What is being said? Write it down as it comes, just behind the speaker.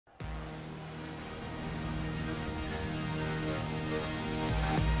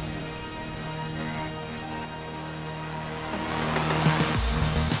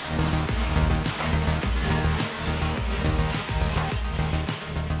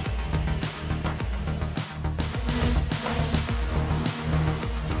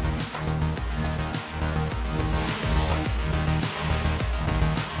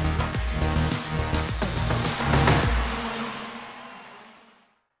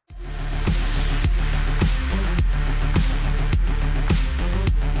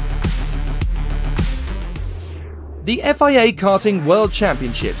The FIA Karting World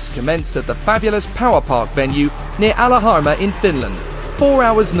Championships commence at the fabulous Power Park venue near Alaharma in Finland, 4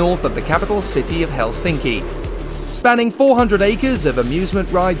 hours north of the capital city of Helsinki. Spanning 400 acres of amusement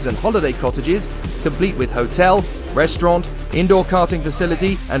rides and holiday cottages, complete with hotel, restaurant, indoor karting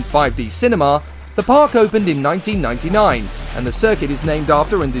facility and 5D cinema, the park opened in 1999 and the circuit is named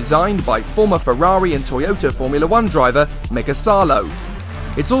after and designed by former Ferrari and Toyota Formula One driver Mika Salo.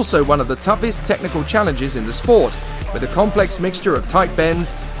 It's also one of the toughest technical challenges in the sport, with a complex mixture of tight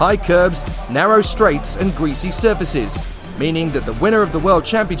bends, high curbs, narrow straights and greasy surfaces, meaning that the winner of the World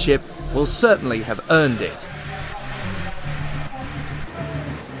Championship will certainly have earned it.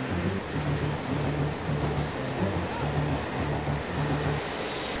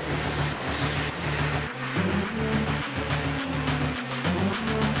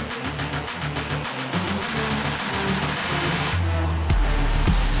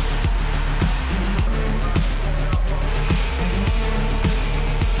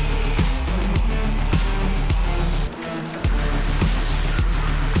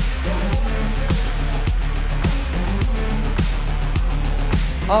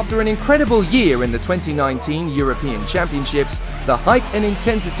 After an incredible year in the 2019 European Championships, the height and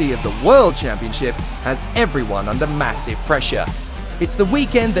intensity of the World Championship has everyone under massive pressure. It's the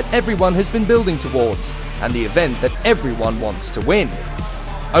weekend that everyone has been building towards, and the event that everyone wants to win.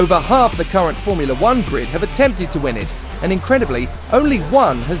 Over half the current Formula One grid have attempted to win it, and incredibly, only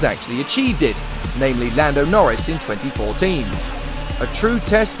one has actually achieved it, namely Lando Norris in 2014. A true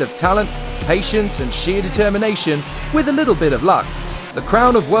test of talent, patience and sheer determination with a little bit of luck. The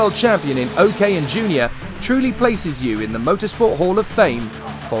crown of World Champion in OK and Junior truly places you in the Motorsport Hall of Fame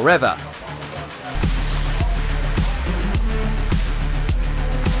forever.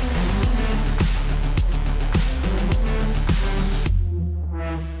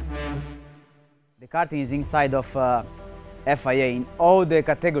 The karting is inside of FIA in all the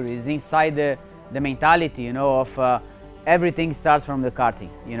categories, inside the mentality, of everything starts from the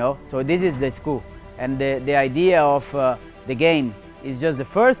karting, So this is the school, and the idea of the game is just the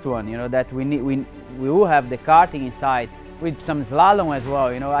first one, that we will have the karting inside with some slalom as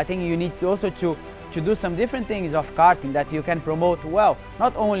well, I think you need also to do some different things of karting that you can promote well,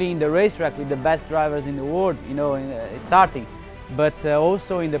 not only in the racetrack with the best drivers in the world, starting, but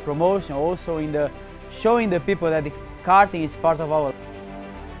also in the promotion, also in the showing the people that the karting is part of our.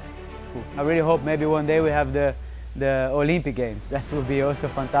 I really hope maybe one day we have the Olympic Games. That would be also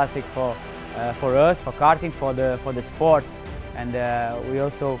fantastic for us, for karting, for the sport. And we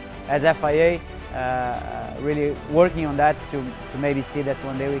also, as FIA, really working on that to maybe see that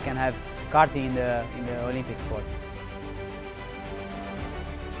one day we can have karting in the Olympic sport.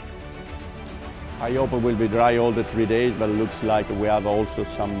 I hope it will be dry all the 3 days, but it looks like we have also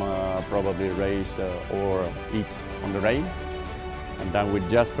some probably race or heat on the rain, and then we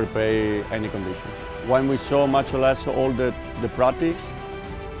just prepare any condition. When we saw much or less all the practice,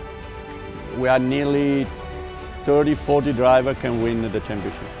 we are nearly 30-40 drivers can win the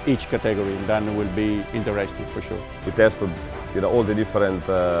championship, each category, and then it will be interesting for sure. We tested all the different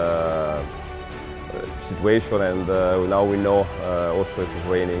situations, and now we know also if it's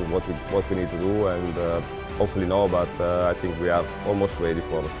raining what we need to do, and hopefully no, but I think we are almost ready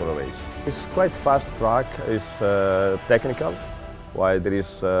for a race. It's quite fast track, it's technical, while there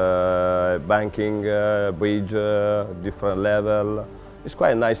is banking, bridge, different level. It's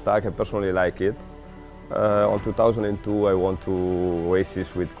quite a nice track, I personally like it. On 2002 I won 2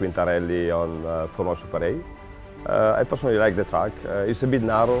 races with Quintarelli on Formula Super A. I personally like the track. It's a bit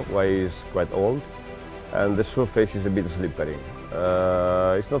narrow, while it's quite old, and the surface is a bit slippery.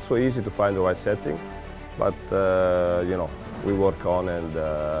 It's not so easy to find the right setting, but we work on, and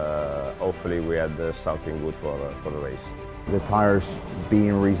hopefully we had something good for the race. The tyres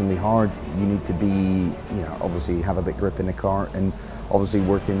being reasonably hard, you need to be, obviously have a bit grip in the car, and obviously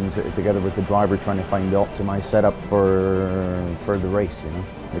working together with the driver, trying to find the optimized setup for the race,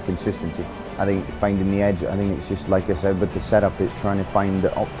 the consistency. I think finding the edge, I think it's just like I said, with the setup, it's trying to find the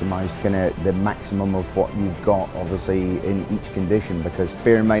optimized the maximum of what you've got, obviously, in each condition, because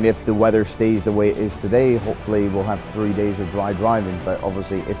bear in mind, if the weather stays the way it is today, hopefully we'll have 3 days of dry driving, but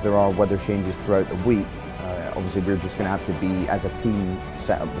obviously if there are weather changes throughout the week, obviously we're just going to have to be, as a team,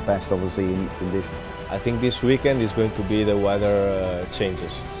 set up the best, obviously, in each condition. I think this weekend is going to be the weather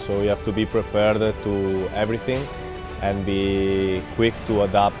changes, so you have to be prepared to everything and be quick to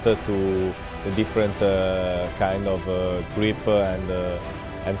adapt to the different kind of grip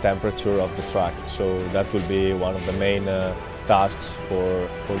and temperature of the track. So that will be one of the main tasks for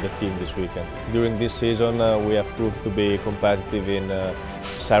the team this weekend. During this season we have proved to be competitive in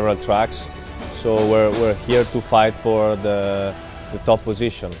several tracks, So we're here to fight for the top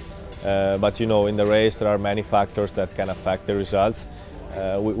position. But you know, in the race there are many factors that can affect the results.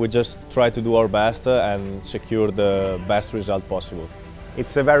 We just try to do our best and secure the best result possible.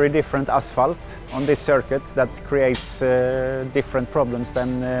 It's a very different asphalt on this circuit that creates different problems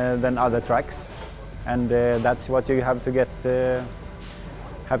than other tracks, and that's what you have to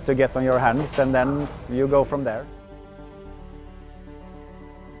get on your hands, and then you go from there.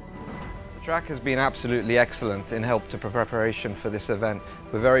 The track has been absolutely excellent in help to preparation for this event.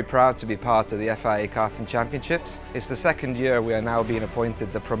 We're very proud to be part of the FIA Karting Championships. It's the second year we are now being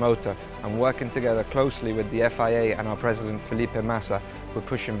appointed the promoter, and working together closely with the FIA and our president Felipe Massa, we're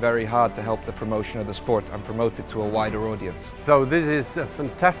pushing very hard to help the promotion of the sport and promote it to a wider audience. So this is a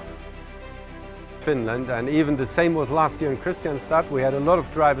fantastic Finland, and even the same was last year in Kristianstad. We had a lot of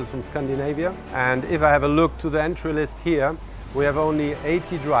drivers from Scandinavia, and if I have a look to the entry list here, we have only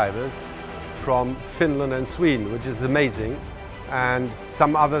 80 drivers from Finland and Sweden, which is amazing, and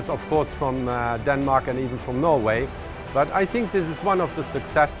some others of course from Denmark and even from Norway. But I think this is one of the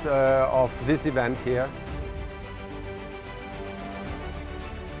success of this event here.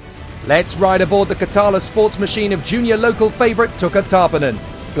 Let's ride aboard the Katala sports machine of junior local favourite Tukka Tarpanen.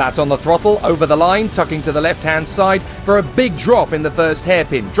 Flat on the throttle, over the line, tucking to the left-hand side for a big drop in the first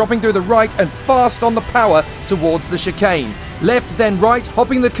hairpin, dropping through the right and fast on the power towards the chicane. Left then right,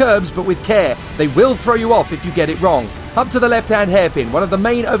 hopping the curbs but with care. They will throw you off if you get it wrong. Up to the left-hand hairpin, one of the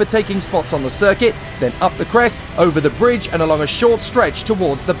main overtaking spots on the circuit, then up the crest, over the bridge and along a short stretch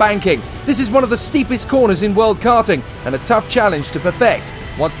towards the banking. This is one of the steepest corners in world karting and a tough challenge to perfect.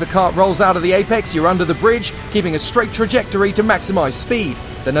 Once the kart rolls out of the apex, you're under the bridge, keeping a straight trajectory to maximise speed.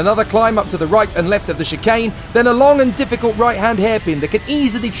 Then another climb up to the right and left of the chicane, then a long and difficult right-hand hairpin that can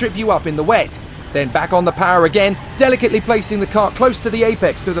easily trip you up in the wet. Then back on the power again, delicately placing the kart close to the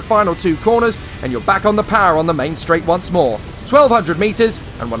apex through the final two corners, and you're back on the power on the main straight once more. 1,200 metres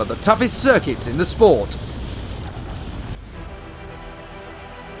and one of the toughest circuits in the sport.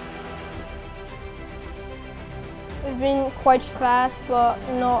 We've been quite fast, but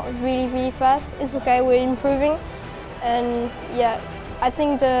not really fast. It's okay, we're improving. And yeah, I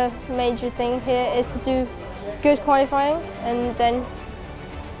think the major thing here is to do good qualifying and then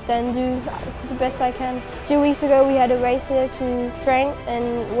do the best I can. 2 weeks ago we had a race here to train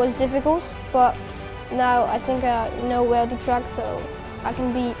and it was difficult, but now I think I know where to track, so I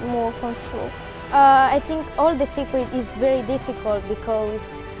can be more comfortable. I think all the circuit is very difficult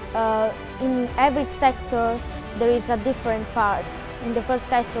because in every sector there is a different part. In the first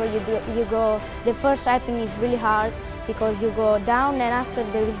sector the first hairpin is really hard because you go down, and after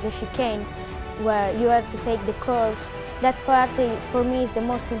there is the chicane where you have to take the curve. That part for me is the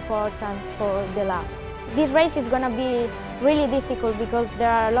most important for the lap. This race is going to be really difficult because there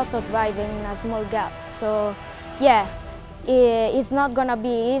are a lot of driving in a small gap. So yeah, it's not going to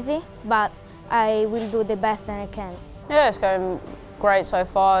be easy, but I will do the best that I can. Yeah, it's going great so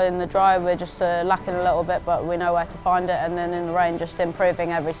far. In the dry we're just lacking a little bit, but we know where to find it, and then in the rain just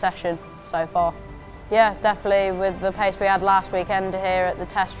improving every session so far. Yeah, definitely with the pace we had last weekend here at the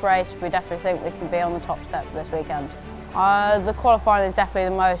test race, we definitely think we can be on the top step this weekend. The qualifying is definitely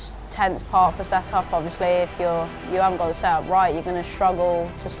the most tense part for setup. Obviously, if you haven't got the setup right, you're going to struggle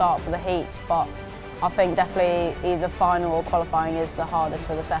to start for the heats, but I think definitely either final or qualifying is the hardest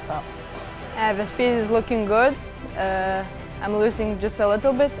for the setup. The speed is looking good. I'm losing just a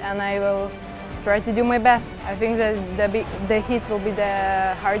little bit, and I will try to do my best. I think that the heats will be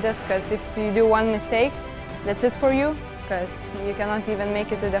the hardest, because if you do one mistake, that's it for you, because you cannot even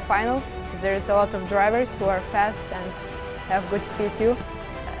make it to the final. There's a lot of drivers who are fast and have good speed too.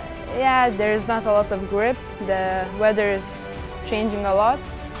 Yeah, there is not a lot of grip. The weather is changing a lot,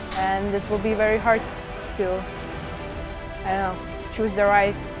 and it will be very hard to, choose the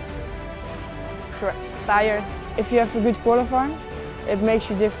right tires. If you have a good qualifying, it makes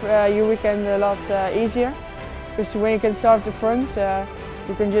your weekend a lot easier. Because when you can start at the front,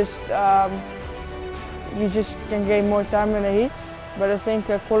 you just can gain more time in the heats. But I think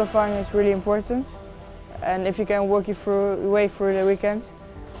qualifying is really important, and if you can work your way through the weekend,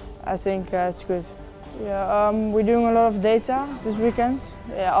 I think it's good. Yeah, we're doing a lot of data this weekend,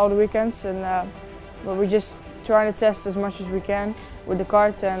 all the weekends, and but we're just trying to test as much as we can with the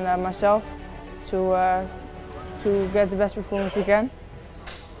kart and myself to get the best performance we can.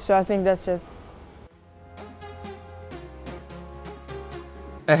 So I think that's it.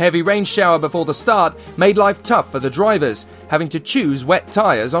 A heavy rain shower before the start made life tough for the drivers, having to choose wet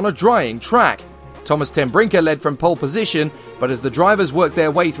tyres on a drying track. Thomas ten Brinker led from pole position, but as the drivers worked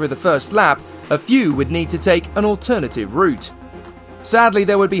their way through the first lap, a few would need to take an alternative route. Sadly,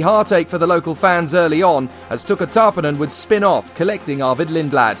 there would be heartache for the local fans early on, as Tukka Tarpanen would spin off, collecting Arvid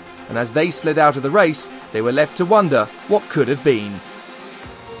Lindblad, and as they slid out of the race, they were left to wonder what could have been.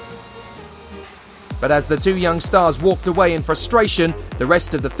 But as the two young stars walked away in frustration, the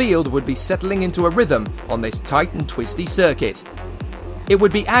rest of the field would be settling into a rhythm on this tight and twisty circuit. It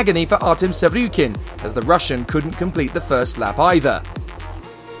would be agony for Artem Sevryukin, as the Russian couldn't complete the first lap either.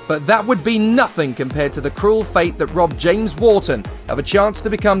 But that would be nothing compared to the cruel fate that robbed James Wharton of a chance to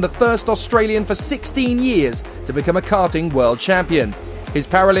become the first Australian for 16 years to become a karting world champion. His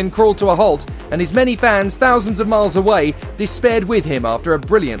Paralin crawled to a halt, and his many fans thousands of miles away despaired with him after a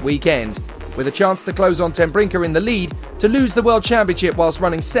brilliant weekend. With a chance to close on Ten Brinker in the lead, to lose the World Championship whilst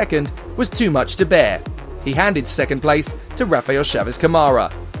running second was too much to bear. He handed second place to Rafael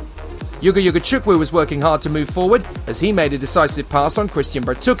Chaves-Camara. Yuga Chukwu was working hard to move forward as he made a decisive pass on Christian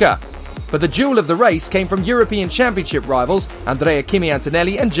Bertucca. But the jewel of the race came from European Championship rivals Andrea Kimi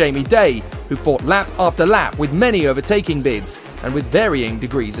Antonelli and Jamie Day, who fought lap after lap with many overtaking bids and with varying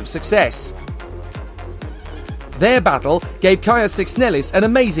degrees of success. Their battle gave Kaya Sixnelis an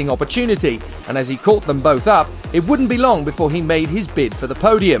amazing opportunity, and as he caught them both up, it wouldn't be long before he made his bid for the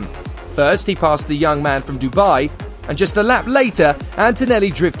podium. First, he passed the young man from Dubai, and just a lap later, Antonelli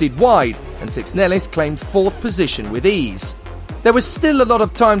drifted wide, and Sixnelis claimed fourth position with ease. There was still a lot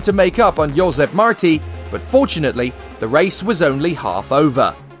of time to make up on Josep Marti, but fortunately, the race was only half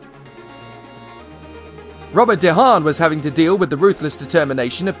over. Robert De Haan was having to deal with the ruthless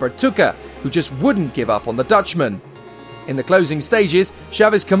determination of Bertucca, who just wouldn't give up on the Dutchman. In the closing stages,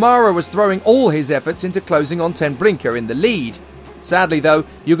 Chaves-Camara was throwing all his efforts into closing on Ten Brinker in the lead. Sadly though,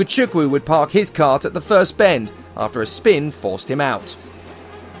 Yuga Chukwu would park his kart at the first bend after a spin forced him out.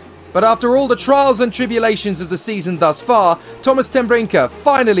 But after all the trials and tribulations of the season thus far, Thomas Ten Brinker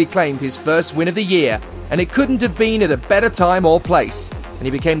finally claimed his first win of the year, and it couldn't have been at a better time or place, and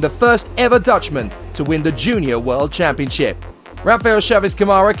he became the first ever Dutchman to win the Junior World Championship. Rafael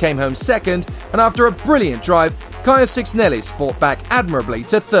Chaves-Camara came home second, and after a brilliant drive, Kaya Sixnelis fought back admirably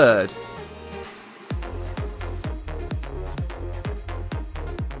to third.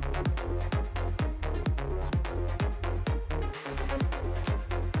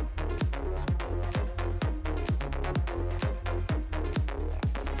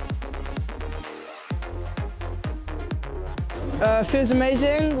 Feels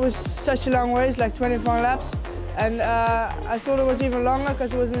amazing. It was such a long race, like 24 laps, and I thought it was even longer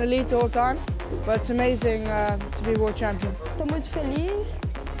because it was in the lead the whole time. But it's amazing to be world champion.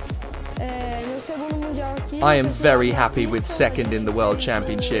 I am very happy with second in the World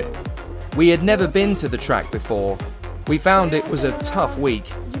Championship. We had never been to the track before. We found it was a tough week.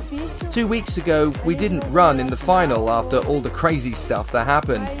 2 weeks ago, we didn't run in the final after all the crazy stuff that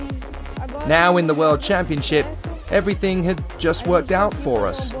happened. Now in the World Championship, everything had just worked out for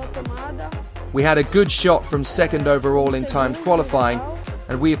us. We had a good shot from second overall in timed qualifying,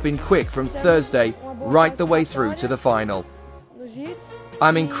 and we have been quick from Thursday right the way through to the final.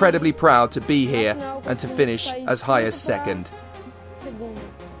 I'm incredibly proud to be here and to finish as high as second.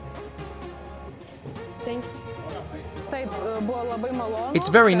 It's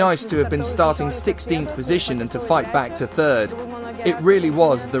very nice to have been starting 16th position and to fight back to third. It really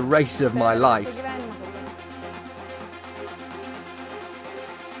was the race of my life.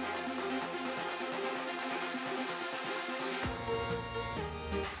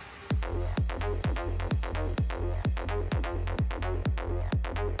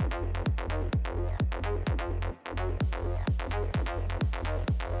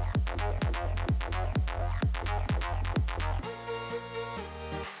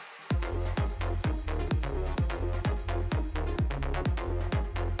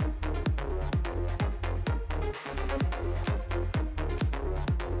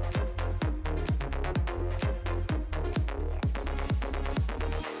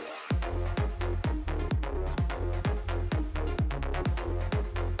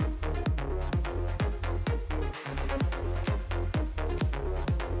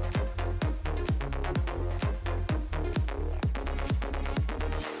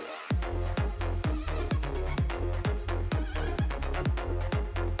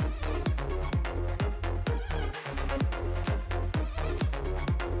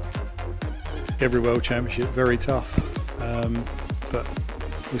 Every World Championship very tough, but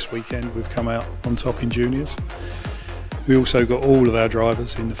this weekend we've come out on top in juniors. We also got all of our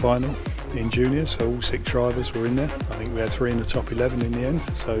drivers in the final in juniors, so all 6 drivers were in there. I think we had 3 in the top 11 in the end,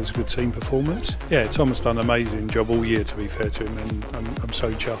 so it was a good team performance. Yeah, Tom has done an amazing job all year, to be fair to him, and I'm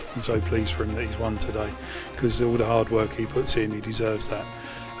so chuffed and so pleased for him that he's won today, because all the hard work he puts in, he deserves that.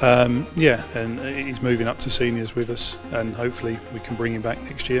 Yeah, and he's moving up to seniors with us, and hopefully we can bring him back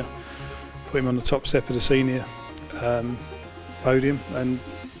next year, put him on the top step of the senior podium, and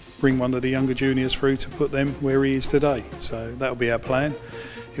bring one of the younger juniors through to put them where he is today. So that'll be our plan.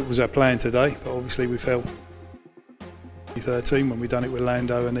 It was our plan today, but obviously we fell 13 when we done it with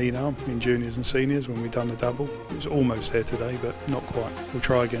Lando and Enarm in juniors and seniors when we done the double. It was almost there today, but not quite. We'll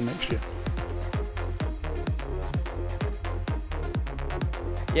try again next year.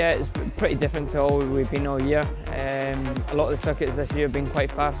 Yeah, it's pretty different to all we've been all year. A lot of the circuits this year have been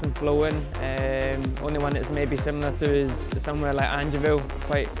quite fast and flowing. Only one that's maybe similar to is somewhere like Angeville,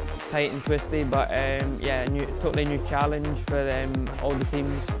 quite tight and twisty, but yeah, totally new challenge for all the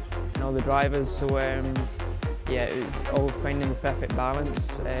teams and all the drivers. So yeah, all finding the perfect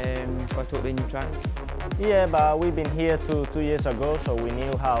balance for a totally new track. Yeah, but we've been here two years ago, so we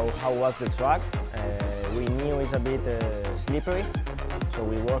knew how was the track. We knew it's a bit slippery, so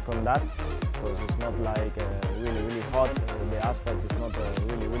we work on that because it's not like really hot. The asphalt is not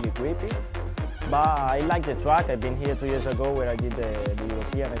really grippy. But I like the track. I've been here 2 years ago where I did the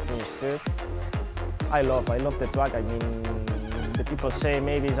European. I finished third. I love the track. I mean, the people say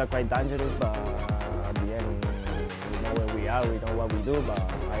maybe it's quite dangerous, but at the end we know where we are. We know what we do. But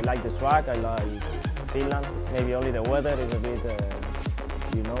I like the track. I like Finland. Maybe only the weather is a bit,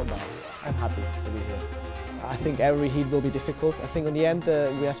 you know. But I'm happy to be here. I think every heat will be difficult. I think in the end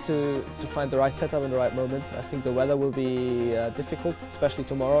we have to find the right setup in the right moment. I think the weather will be difficult, especially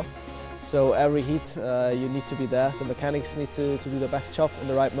tomorrow. So every heat you need to be there. The mechanics need to do the best job in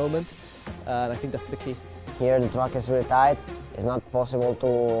the right moment, and I think that's the key. Here the track is really tight. It's not possible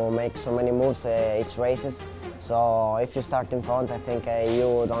to make so many moves each races. So if you start in front, I think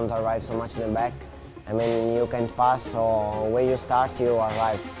you don't arrive so much in the back. I mean, you can pass, so where you start, you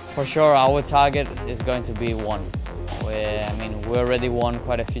arrive. For sure, our target is going to be one. I mean, we already won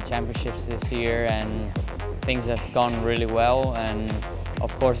quite a few championships this year, and things have gone really well. And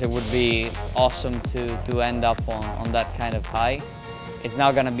of course, it would be awesome to end up on that kind of high. It's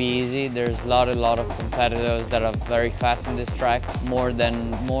not going to be easy. There's a lot of competitors that are very fast in this track, more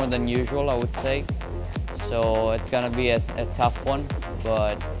than usual, I would say. So it's going to be a tough one,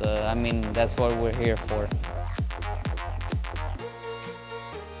 but I mean, that's what we're here for.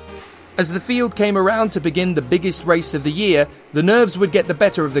 As the field came around to begin the biggest race of the year, the nerves would get the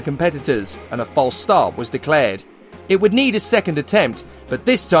better of the competitors, and a false start was declared. It would need a second attempt, but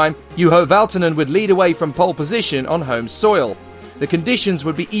this time, Juho Valtonen would lead away from pole position on home soil. The conditions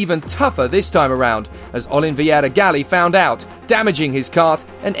would be even tougher this time around, as Olin Vieira-Galli found out, damaging his kart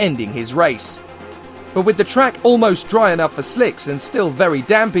and ending his race. But with the track almost dry enough for slicks and still very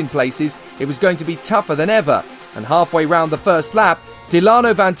damp in places, it was going to be tougher than ever, and halfway round the first lap,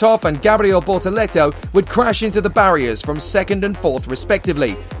 Dilano Van Toff and Gabriel Bortoletto would crash into the barriers from second and fourth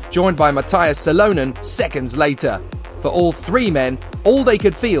respectively, joined by Matthias Salonen seconds later. For all three men, all they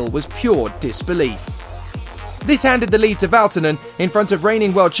could feel was pure disbelief. This handed the lead to Valtonen in front of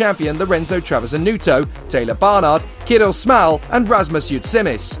reigning world champion Lorenzo Travasanuto, Taylor Barnard, Kirill Smal and Rasmus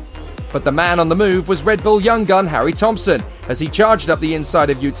Jutsimis. But the man on the move was Red Bull young gun Harry Thompson, as he charged up the inside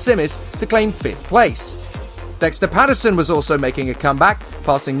of Jutsimis to claim 5th place. Dexter Patterson was also making a comeback,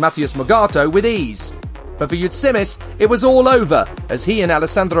 passing Matthias Mogato with ease. But for Jutsimis, it was all over, as he and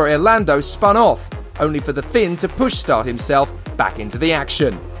Alessandro Orlando spun off, only for the Finn to push start himself back into the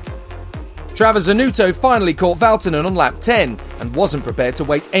action. Travasanuto finally caught Valtonen on lap 10 and wasn't prepared to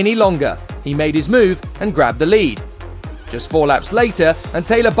wait any longer. He made his move and grabbed the lead. Just 4 laps later, and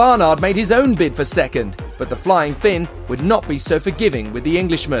Taylor Barnard made his own bid for second, but the flying Finn would not be so forgiving with the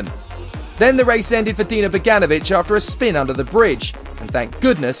Englishman. Then the race ended for Dino Beganovic after a spin under the bridge, and thank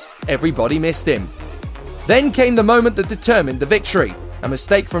goodness everybody missed him. Then came the moment that determined the victory. A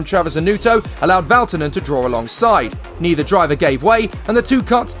mistake from Travasanuto allowed Valtonen to draw alongside. Neither driver gave way, and the two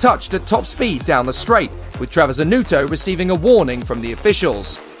karts touched at top speed down the straight, with Travasanuto receiving a warning from the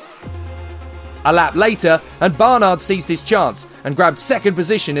officials. A lap later, and Barnard seized his chance and grabbed second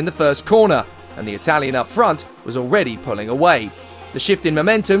position in the first corner, and the Italian up front was already pulling away. The shift in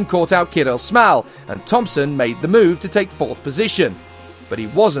momentum caught out Kirill Smal, and Thompson made the move to take 4th position. But he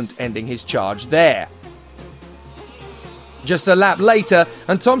wasn't ending his charge there. Just a lap later,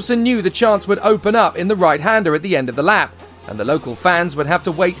 and Thompson knew the chance would open up in the right-hander at the end of the lap, and the local fans would have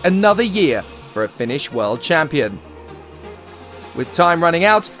to wait another year for a Finnish world champion. With time running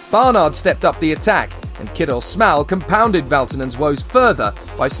out, Barnard stepped up the attack, and Kirill Smal compounded Valtonen's woes further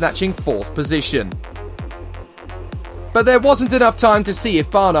by snatching 4th position. But there wasn't enough time to see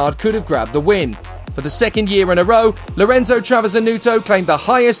if Barnard could have grabbed the win. For the second year in a row, Lorenzo Travasanuto claimed the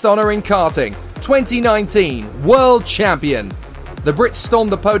highest honour in karting, 2019 World Champion. The Brits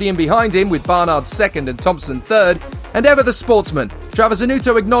stormed the podium behind him with Barnard second and Thompson third, and ever the sportsman,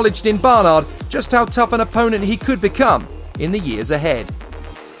 Travasanuto acknowledged in Barnard just how tough an opponent he could become in the years ahead.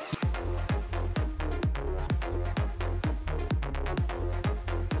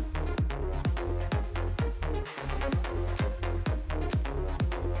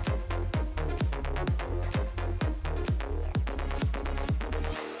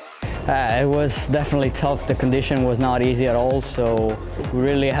 It was definitely tough. The condition was not easy at all, so we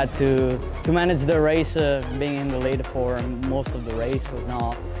really had to manage the race. Being in the lead for most of the race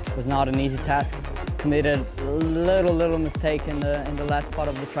was not an easy task. Committed a little mistake in the last part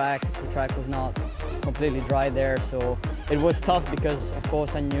of the track. The track was not completely dry there, so it was tough because of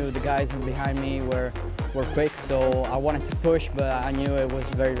course I knew the guys behind me were quick, so I wanted to push, but I knew it was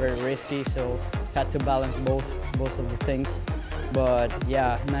very risky, so had to balance both of the things. But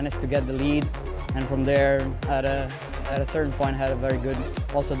yeah, managed to get the lead, and from there at a certain point had a very good,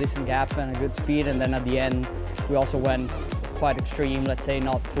 also decent gap and a good speed, and then at the end we also went quite extreme, let's say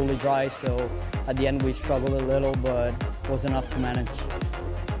not fully dry, so at the end we struggled a little, but was enough to manage.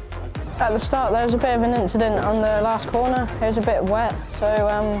 At the start there was a bit of an incident on the last corner. It was a bit wet, so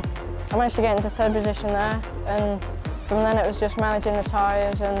I managed to get into third position there, and from then it was just managing the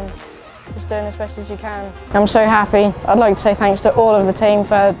tyres and just doing as best as you can. I'm so happy. I'd like to say thanks to all of the team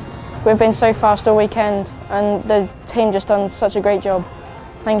for, we've been so fast all weekend and the team just done such a great job.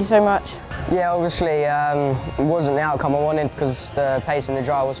 Thank you so much. Yeah, obviously it wasn't the outcome I wanted because the pace in the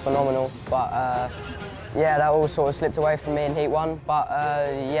dry was phenomenal, but yeah, that all sort of slipped away from me in Heat 1, but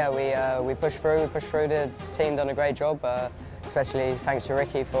yeah, we pushed through, the team done a great job, especially thanks to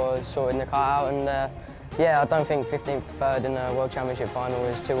Ricky for sorting the car out, and yeah, I don't think 15th to 3rd in a World Championship final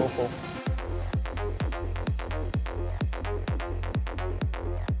is too awful.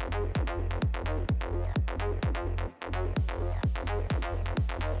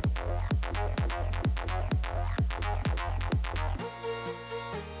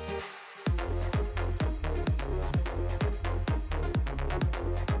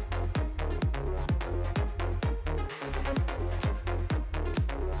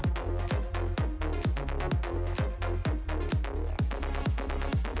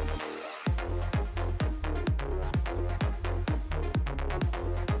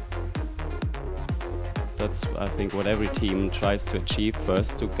 That's, I think, what every team tries to achieve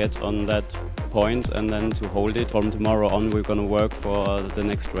first, to get on that point and then to hold it. From tomorrow on we're going to work for the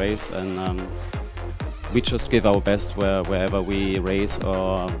next race, and we just give our best wherever we race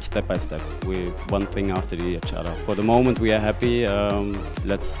or step by step, with one thing after each other. For the moment we are happy,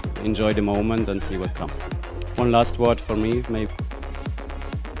 let's enjoy the moment and see what comes. One last word for me, maybe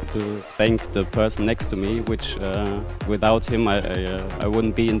to thank the person next to me, which without him I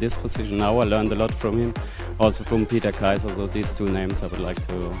wouldn't be in this position now. I learned a lot from him, also from Peter Kaiser, so these two names I would like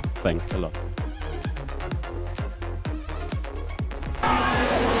to thank a lot.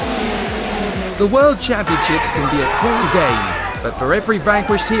 The World Championships can be a cruel game, but for every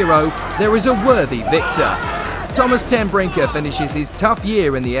vanquished hero, there is a worthy victor. Thomas ten Brinker finishes his tough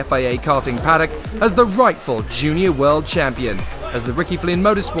year in the FIA Karting paddock as the rightful Junior World Champion, as the Ricky Flynn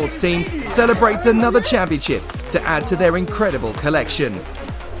Motorsports team celebrates another championship to add to their incredible collection.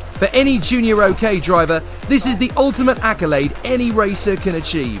 For any Junior OK driver, this is the ultimate accolade any racer can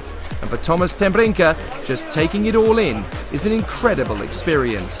achieve. And for Thomas ten Brinker, just taking it all in is an incredible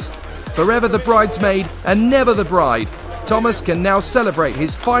experience. Forever the bridesmaid and never the bride, Thomas can now celebrate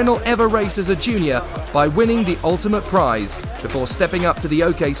his final ever race as a junior by winning the ultimate prize before stepping up to the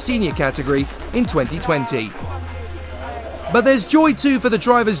OK Senior category in 2020. But there's joy too for the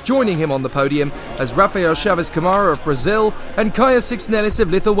drivers joining him on the podium, as Rafael Chaves-Camara of Brazil and Kaja Sixnelis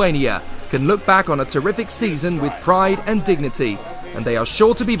of Lithuania can look back on a terrific season with pride and dignity, and they are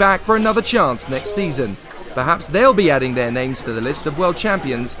sure to be back for another chance next season. Perhaps they'll be adding their names to the list of world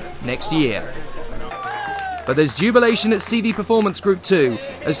champions next year. But there's jubilation at CV Performance Group 2,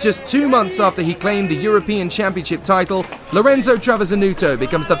 as just 2 months after he claimed the European Championship title, Lorenzo Travasanuto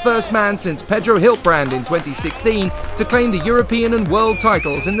becomes the first man since Pedro Hiltbrand in 2016 to claim the European and World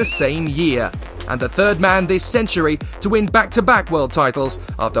titles in the same year, and the third man this century to win back-to-back world titles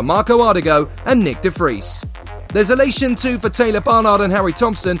after Marco Ardigo and Nick de Vries. There's elation too for Taylor Barnard and Harry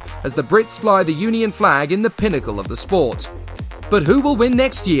Thompson as the Brits fly the Union flag in the pinnacle of the sport. But who will win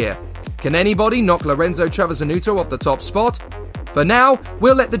next year? Can anybody knock Lorenzo Travasanuto off the top spot? For now,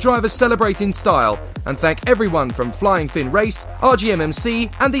 we'll let the drivers celebrate in style and thank everyone from Flying Fin Race,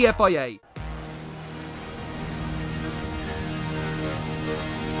 RGMMC and the FIA.